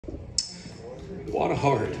What a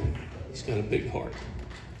heart. He's got a big heart.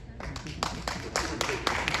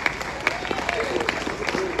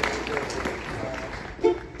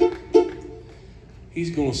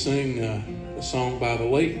 He's going to sing a song by the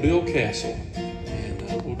late Bill Castle. And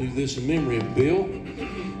we'll do this in memory of Bill.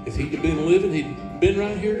 If he'd have been living, he'd been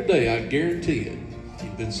right here today, I guarantee it.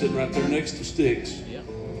 He'd been sitting right there next to Sticks. Yep.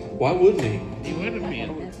 Why wouldn't he? He would have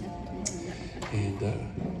been. And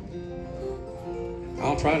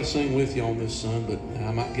I'll try to sing with you on this, son, but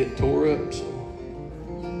I might get tore up, so.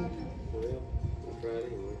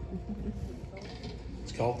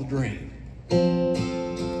 It's called The Dream.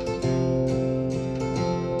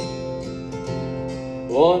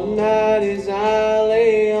 One night as I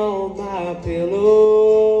lay on my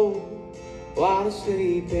pillow, while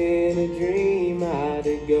asleep in a dream I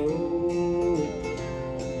did go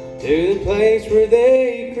to the place where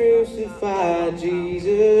they crucified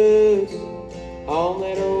Jesus on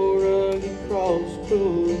that old rugged cross,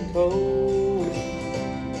 cruel and cold.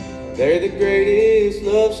 There the greatest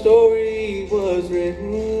love story was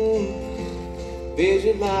written.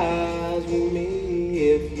 Visualize with me,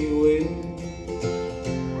 if you will,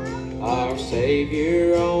 our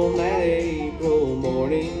Savior on that April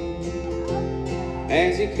morning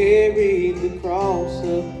as he carried the cross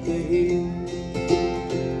up the hill.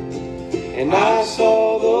 And I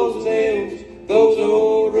saw those nails, those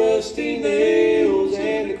old rusty nails,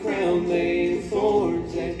 and the crown made of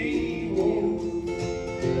thorns that he wore.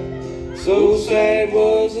 So sad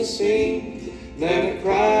was the scene that I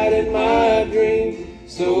cried in my dream,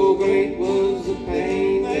 so great was the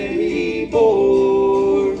pain that he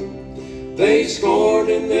bore. They scorned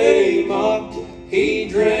and they mocked, he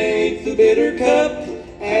drank the bitter cup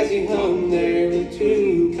as he hung there with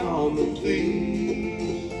two common thieves.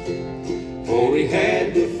 For he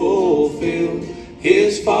had to fulfill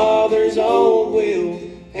his Father's own will,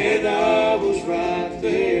 and I was right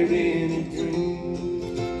there in a dream.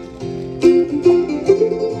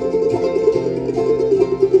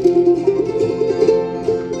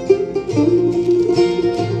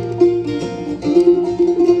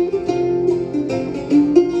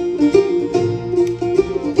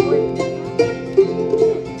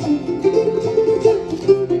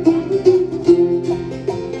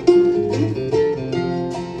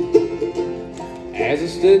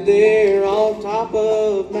 Stood there on top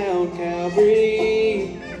of Mount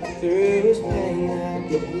Calvary, through his pain I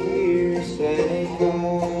could hear a sad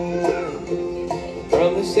cry.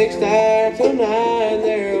 From the 6th hour till 9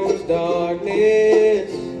 there was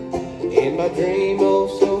darkness. In my dream, oh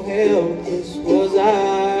so helpless was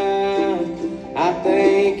I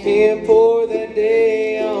thank him for that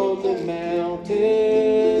day on the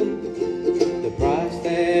mountain. The price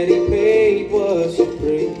that he paid was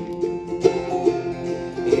supreme.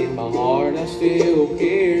 In my heart I still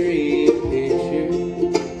carry a picture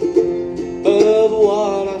of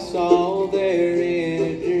what I saw there in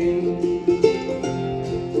a dream.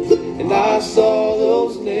 And I saw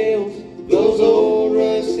those nails, those old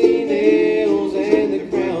rusty nails, and the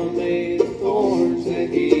crown made of thorns that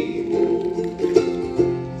he wore.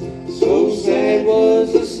 So sad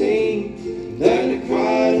was the scene that I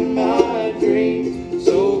cried in my dream,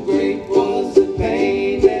 so great was the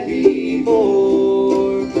pain that he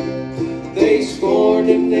bore. They scorned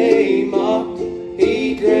and they mocked,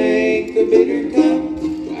 he drank the bitter cup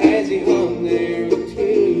as he hung there with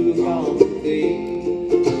two common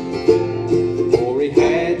thieves. For he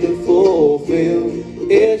had to fulfill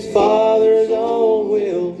his Father's own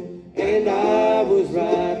will, and I was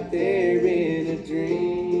right